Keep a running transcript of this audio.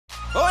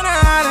Oh na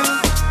na,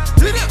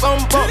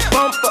 bum bum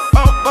bum bum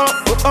bum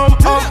bum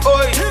bum,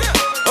 oi.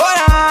 Oh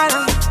na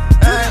na,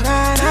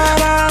 na na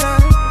na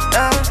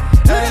na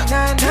na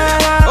na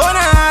na. Oh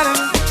na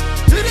na,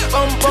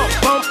 bum bum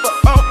bum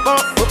bum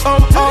bum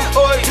bum bum,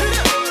 oi.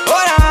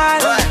 Oh na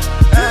na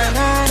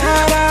na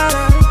na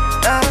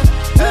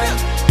na.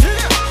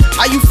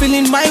 Are you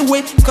feeling my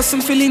way? Cause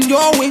I'm feeling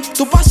your way.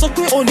 To pass up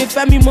on the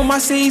family, mama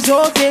say it's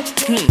okay.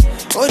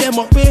 Oh them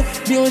up me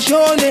on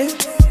surely.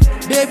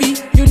 Baby,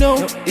 you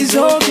know it's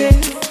okay.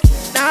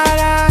 Nah,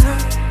 nah.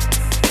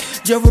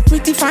 You're a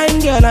pretty fine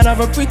girl and I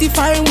have a pretty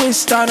fine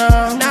waist. Nah,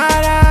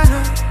 nah.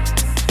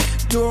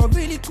 You're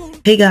really cool.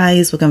 Hey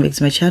guys, welcome back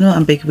to my channel.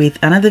 I'm back with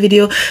another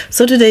video.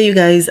 So today, you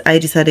guys, I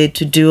decided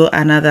to do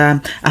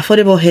another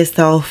affordable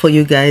hairstyle for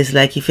you guys.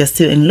 Like if you're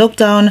still in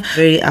lockdown,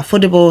 very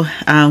affordable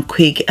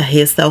quick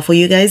hairstyle for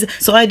you guys.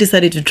 So I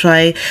decided to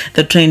try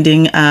the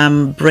trending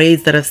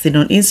braids that I've seen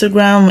on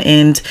Instagram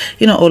and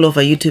all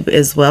over YouTube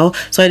as well.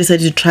 So I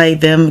decided to try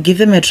them, give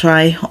them a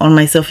try on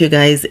myself, you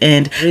guys,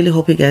 and really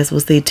hope you guys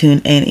will stay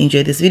tuned and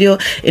enjoy this video.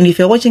 And if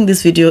you're watching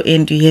this video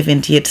and you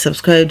haven't yet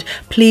subscribed,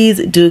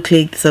 please do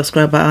click the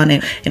subscribe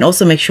button and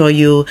also make sure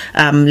you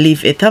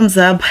leave a thumbs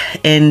up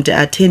and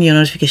turn your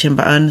notification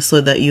button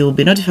so that you'll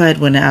be notified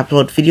when I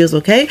upload videos.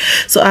 Okay,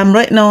 so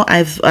right now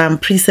I've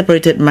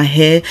pre-separated my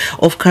hair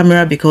off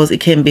camera because it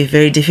can be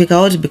very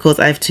difficult because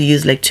I have to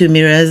use like 2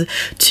 mirrors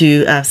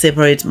to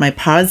separate my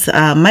parts.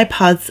 My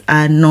parts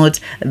are not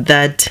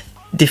that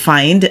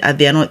defined,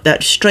 they are not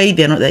that straight,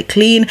 they are not that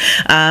clean,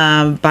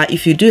 but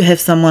if you do have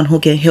someone who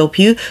can help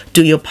you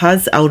do your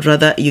parts, I would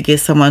rather you get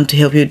someone to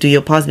help you do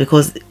your parts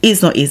because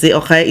it's not easy.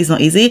 Okay, it's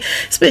not easy,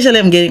 especially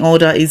I'm getting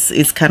older.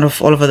 It's kind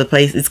of all over the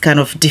place, it's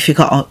kind of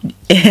difficult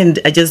and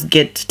I just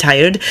get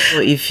tired. So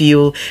if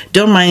you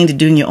don't mind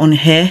doing your own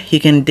hair, you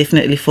can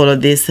definitely follow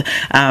this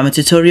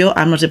tutorial.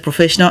 I'm not a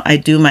professional, I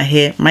do my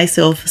hair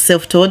myself,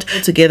 self-taught.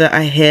 Together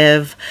I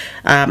have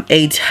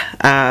 8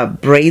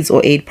 braids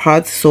or 8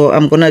 parts, so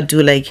I'm gonna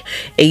do like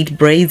 8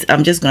 braids.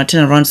 I'm just gonna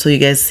turn around so you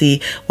guys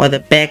see what the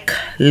back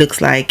looks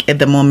like at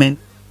the moment.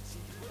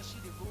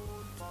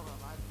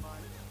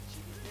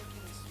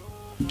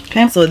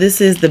 Okay, so this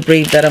is the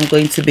braid that I'm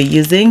going to be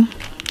using.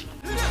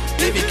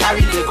 Baby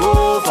carry the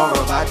go for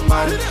a bad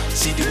man.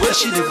 See the way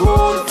she the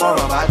go for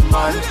a bad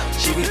man.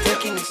 She be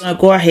taking this. I'm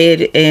gonna go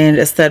ahead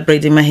and start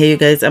braiding my hair, you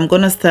guys. I'm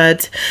gonna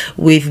start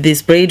with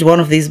this braid, one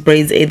of these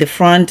braids at the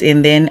front,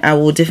 and then I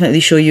will definitely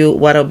show you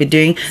what I'll be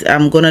doing.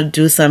 I'm gonna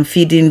do some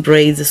feeding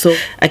braids so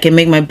I can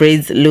make my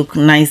braids look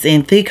nice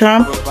and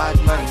thicker.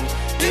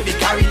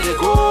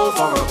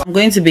 I'm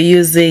going to be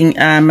using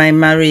my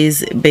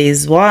Marie's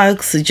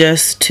Beeswax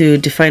just to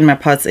define my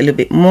parts a little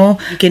bit more.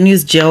 You can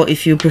use gel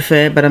if you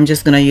prefer, but I'm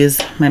just gonna use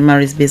my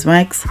Marie's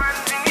Beeswax.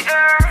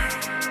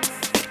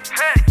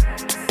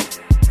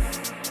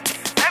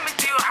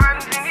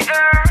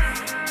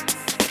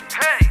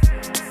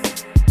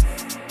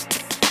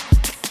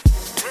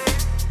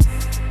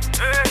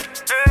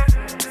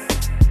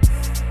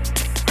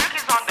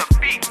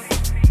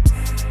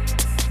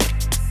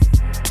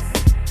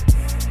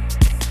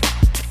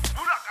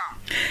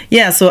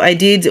 Yeah, so I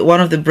did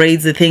one of the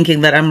braids thinking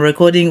that I'm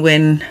recording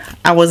when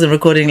I wasn't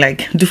recording.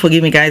 Like, do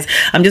forgive me guys.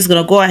 I'm just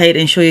gonna go ahead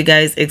and show you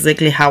guys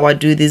exactly how I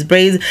do these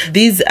braids.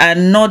 These are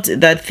not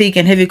that thick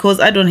and heavy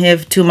because I don't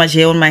have too much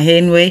hair on my hair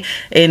anyway,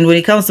 and when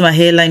it comes to my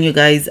hairline, you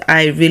guys,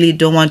 I really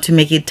don't want to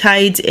make it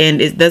tight,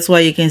 and that's why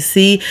you can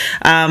see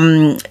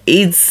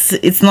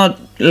it's not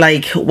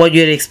like what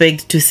you'd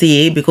expect to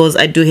see because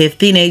I do have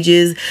thin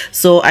edges,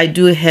 so I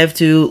do have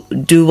to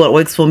do what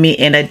works for me,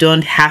 and I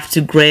don't have to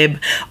grab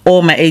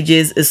all my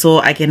edges so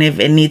I can have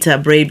a neater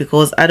braid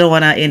because I don't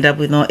want to end up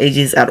with no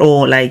edges at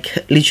all,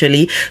 like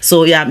literally.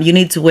 So yeah, you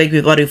need to work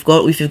with what you've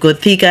got. If you've got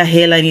thicker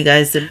hairline, you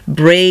guys,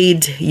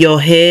 braid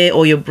your hair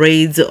or your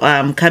braids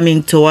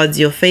coming towards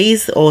your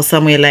face or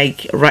somewhere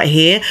like right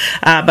here,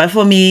 but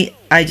for me,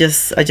 I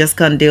just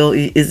can't deal.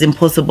 It's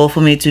impossible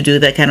for me to do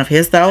that kind of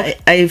hairstyle.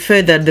 I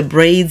feel that the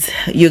braids,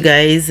 you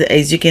guys,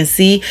 as you can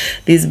see,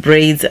 these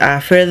braids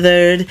are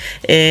feathered,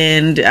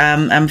 and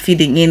I'm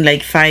feeding in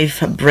like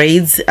 5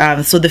 braids.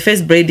 So the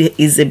first braid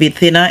is a bit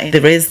thinner, and the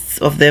rest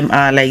of them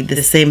are like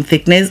the same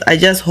thickness. I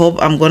just hope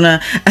I'm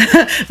gonna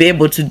be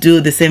able to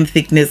do the same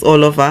thickness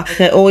all over.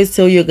 Like I always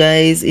tell you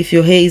guys, if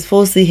your hair is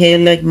falsy hair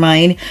like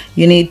mine,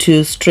 you need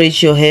to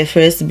stretch your hair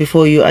first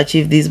before you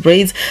achieve these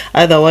braids.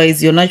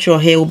 Otherwise, your natural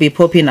hair will be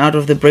popping out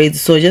of the braids.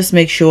 So just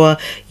make sure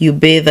you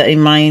bear that in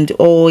mind.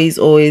 Always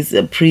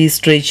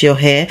pre-stretch your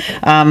hair.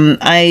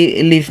 I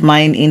leave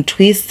mine in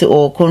twists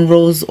or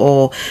cornrows,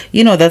 or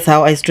that's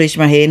how I stretch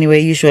my hair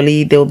anyway.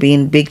 Usually they'll be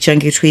in big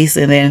chunky twists,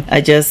 and then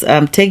I just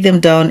take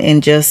them down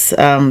and just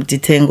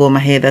detangle my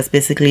hair. That's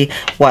basically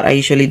what I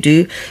usually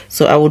do.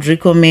 So I would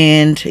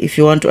recommend, if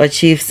you want to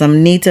achieve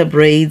some neater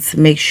braids,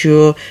 make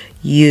sure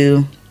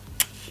you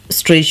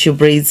stretch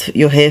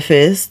your hair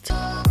first.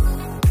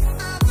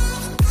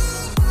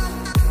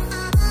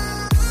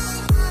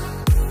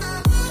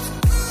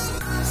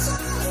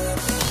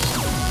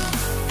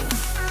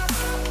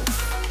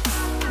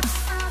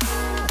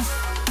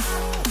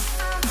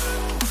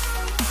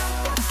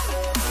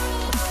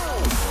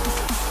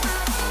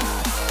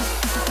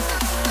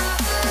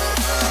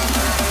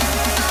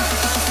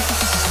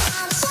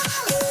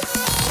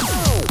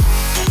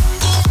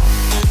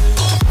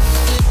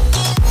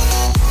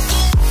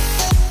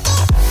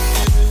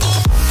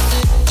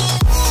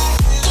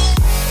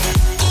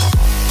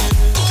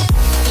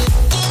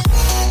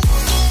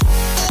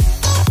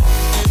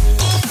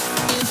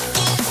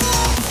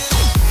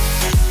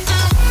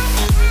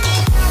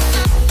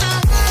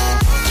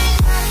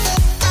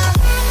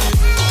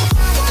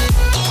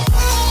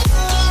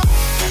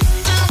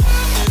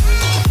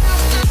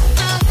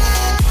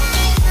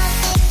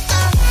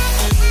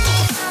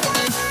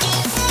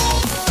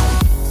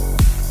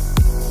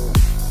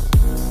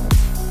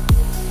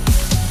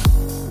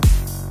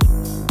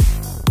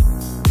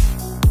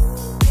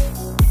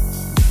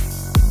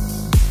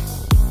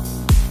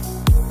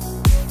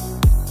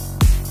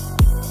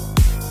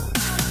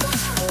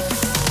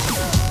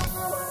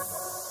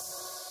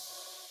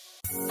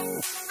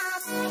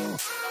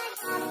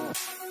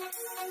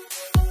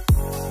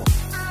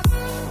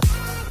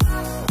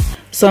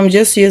 So I'm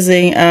just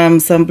using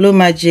some Blue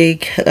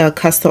Magic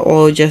castor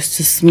oil just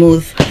to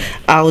smooth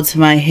out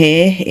my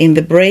hair in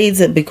the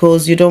braids,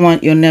 because you don't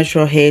want your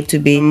natural hair to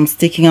be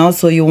sticking out,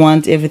 so you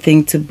want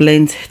everything to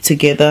blend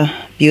together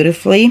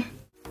beautifully.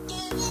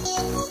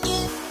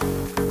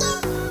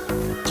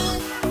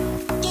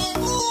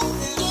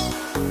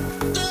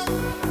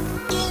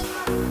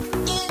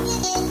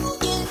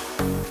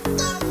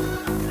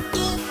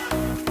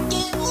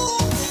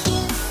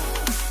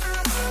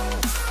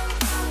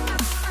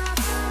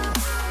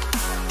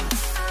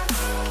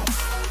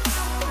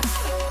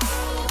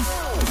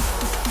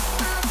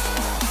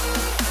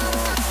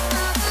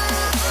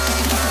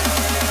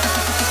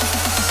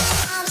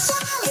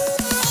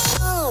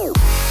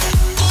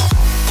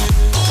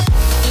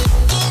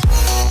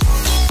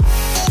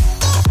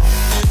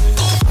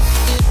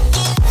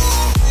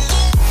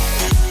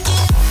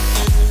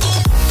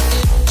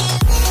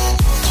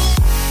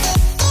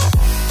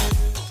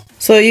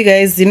 So you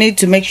guys, you need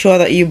to make sure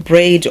that you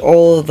braid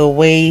all the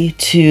way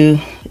to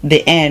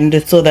the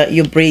end so that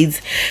your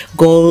braids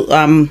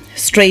go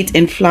straight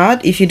and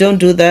flat. If you don't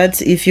do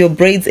that, if your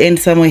braids end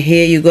somewhere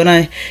here, you're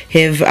gonna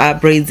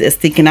have braids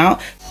sticking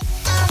out.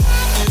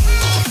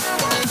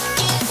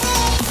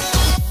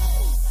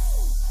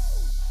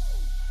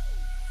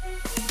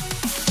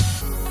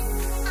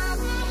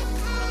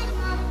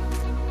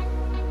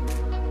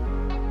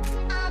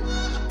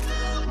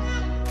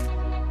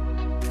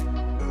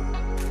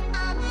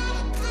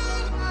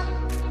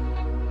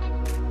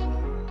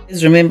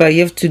 Remember,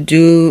 you have to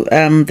do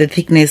the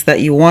thickness that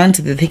you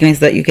want, the thickness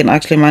that you can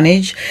actually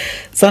manage.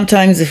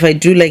 Sometimes if I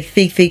do like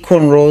thick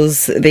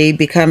cornrows, they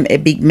become a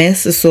big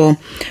mess, so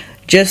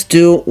just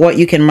do what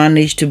you can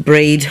manage to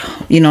braid,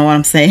 you know what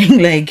I'm saying?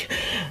 Like,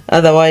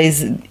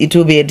 otherwise it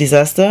will be a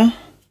disaster.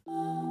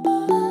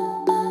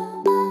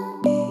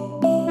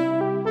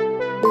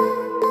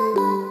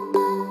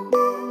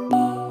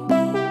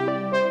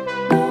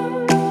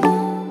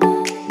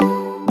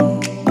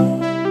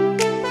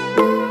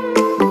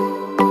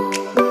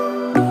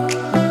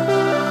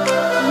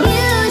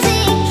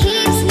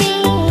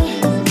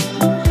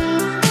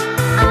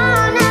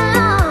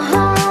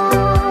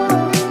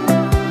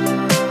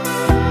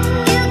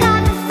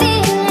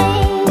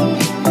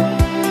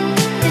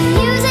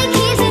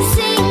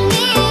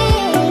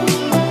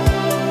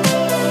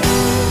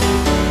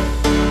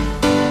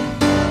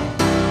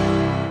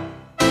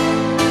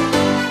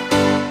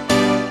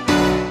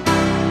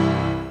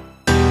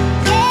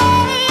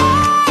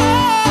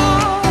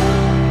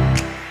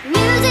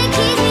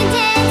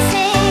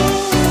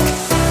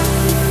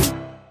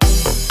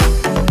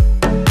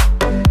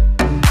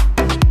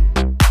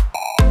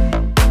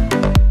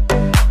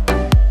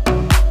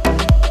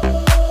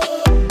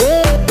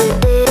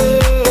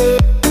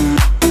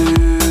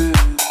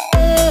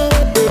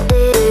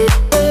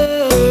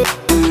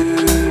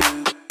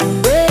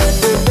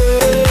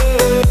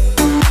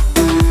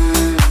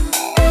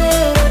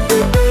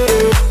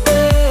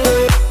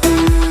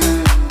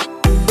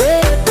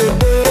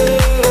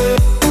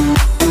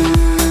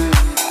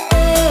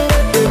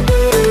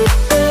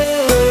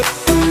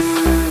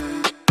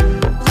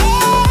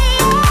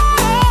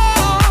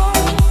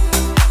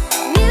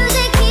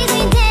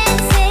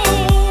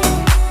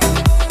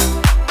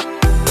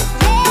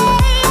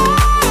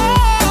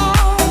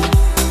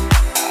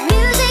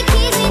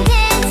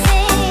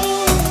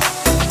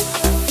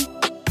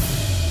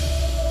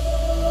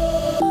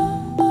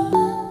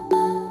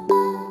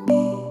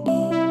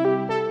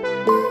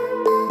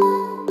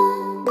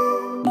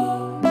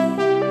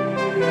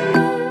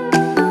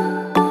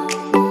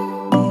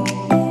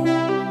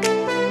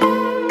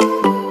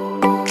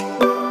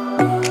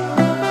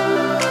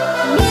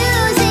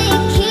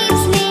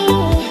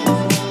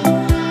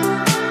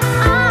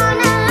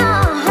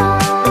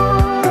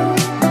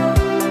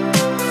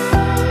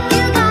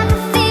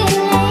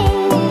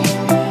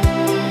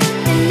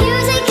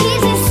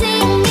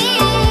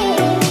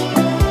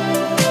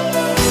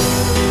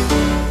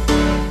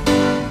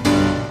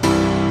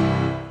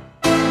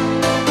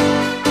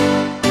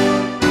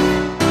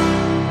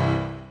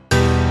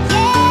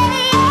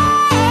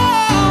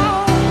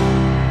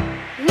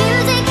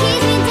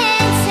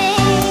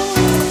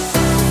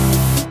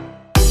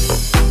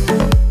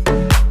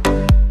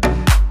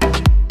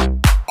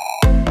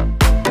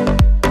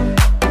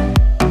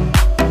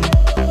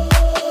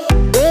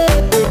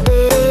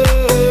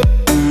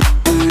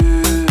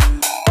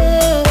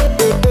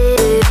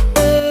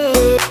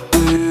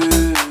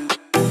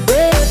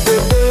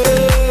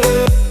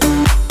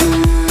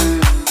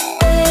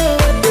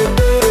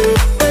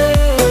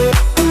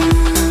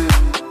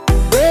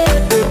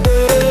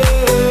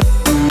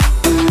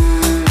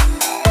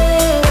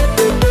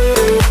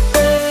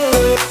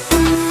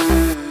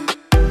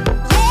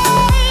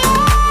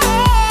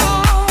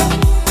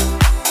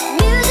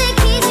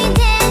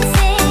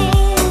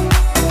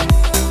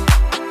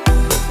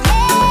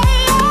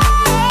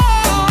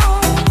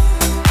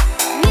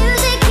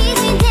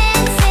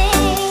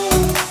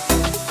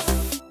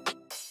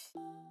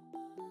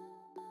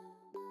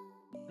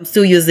 I'm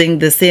still using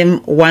the same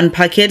one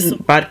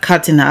packet but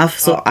cut in half,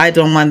 so I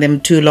don't want them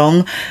too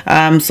long.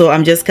 So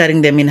I'm just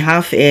cutting them in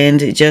half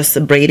and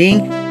just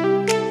braiding.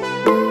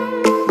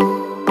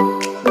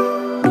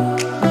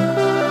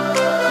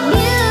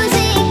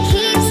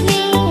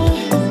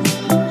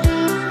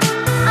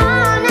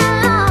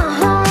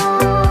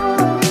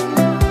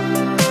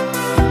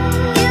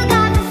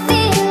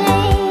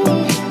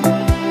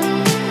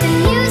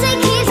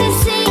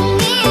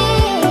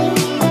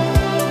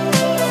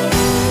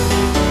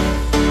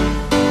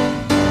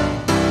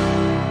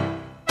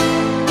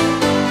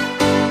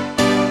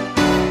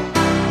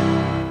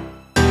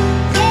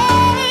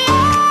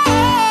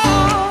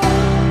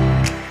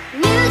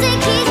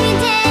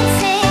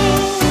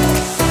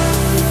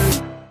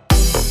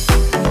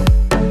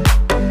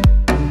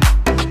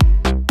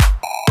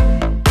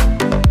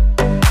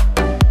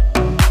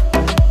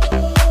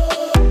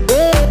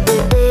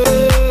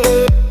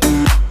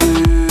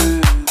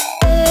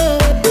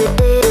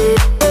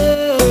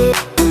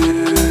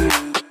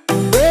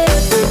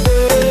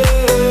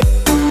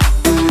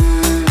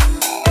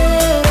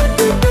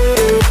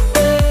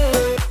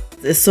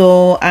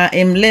 So I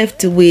am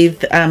left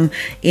with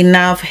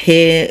enough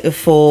hair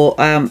for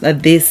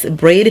this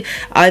braid.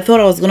 I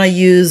thought I was gonna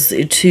use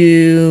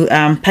 2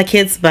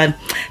 packets, but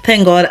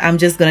thank God I'm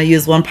just gonna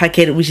use 1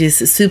 packet, which is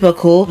super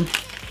cool.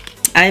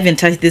 I haven't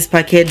touched this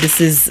packet. This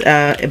is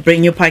a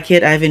brand new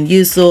packet I haven't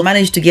used, so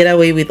managed to get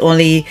away with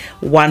only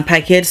 1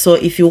 packet. So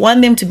if you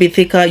want them to be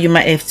thicker, you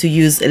might have to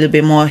use a little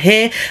bit more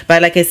hair,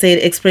 but like I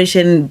said,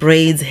 Xpression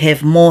braids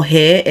have more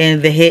hair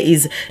and the hair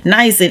is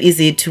nice and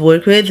easy to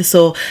work with.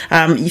 So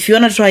if you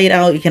want to try it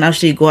out, you can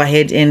actually go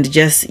ahead and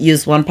just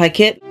use 1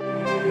 packet.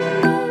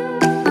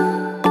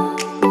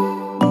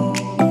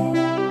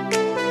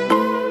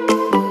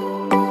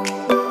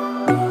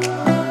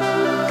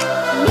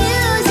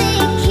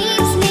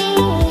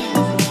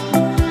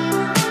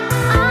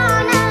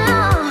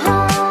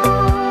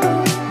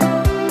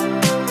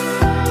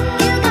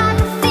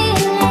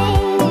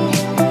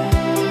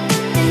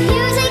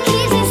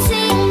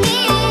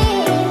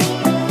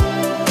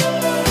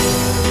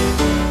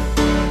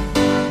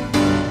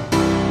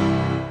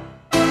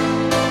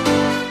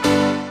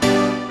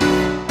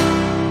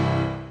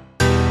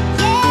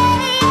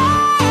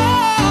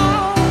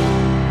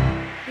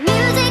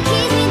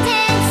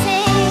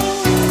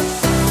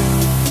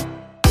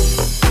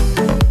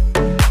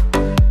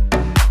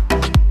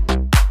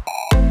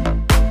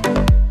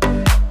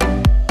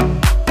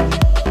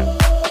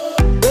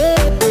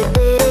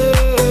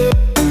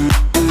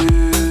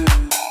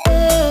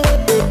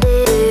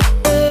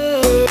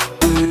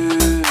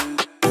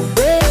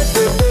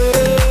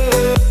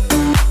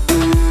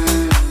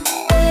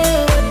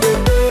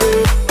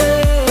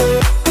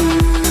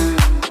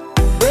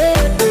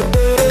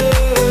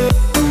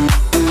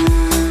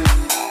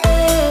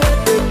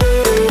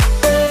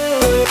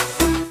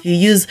 You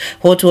use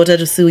hot water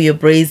to seal your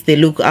braids, they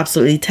look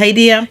absolutely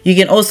tidier. You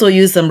can also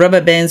use some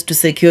rubber bands to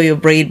secure your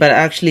braid, but I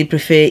actually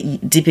prefer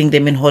dipping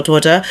them in hot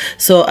water.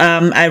 So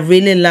I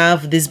really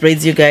love these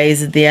braids, you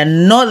guys. They are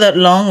not that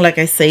long, like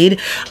I said.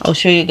 I'll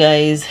show you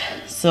guys.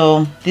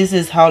 So this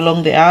is how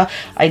long they are.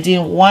 I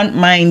didn't want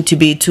mine to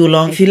be too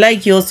long. If you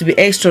like yours to be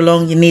extra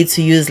long, you need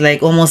to use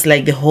like almost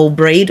like the whole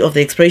braid of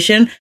the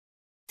Xpression.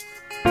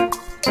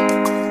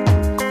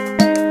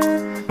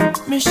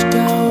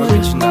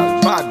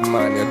 Original bad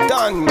man, you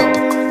don't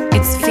know.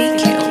 It's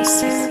vehicles.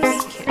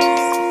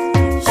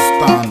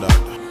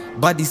 Standard.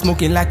 Body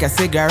smoking like a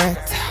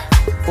cigarette.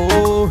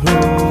 Oh,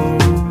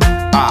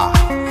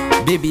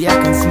 baby, I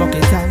can smoke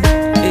it out.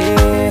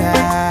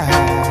 Yeah.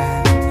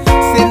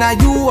 Say now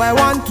you I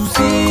want to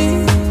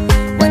see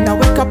when I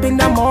wake up in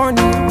the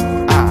morning.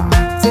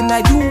 Say now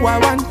you I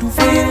want to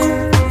feel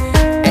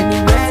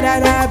anywhere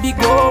that I be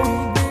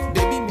going.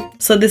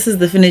 So this is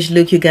the finished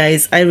look, you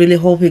guys. I really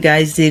hope you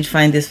guys did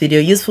find this video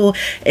useful,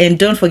 and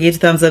don't forget to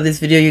thumbs up this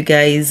video, you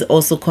guys.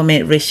 Also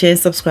comment, rate, share, and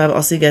subscribe.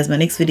 I'll see you guys in my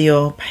next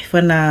video. Bye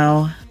for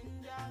now.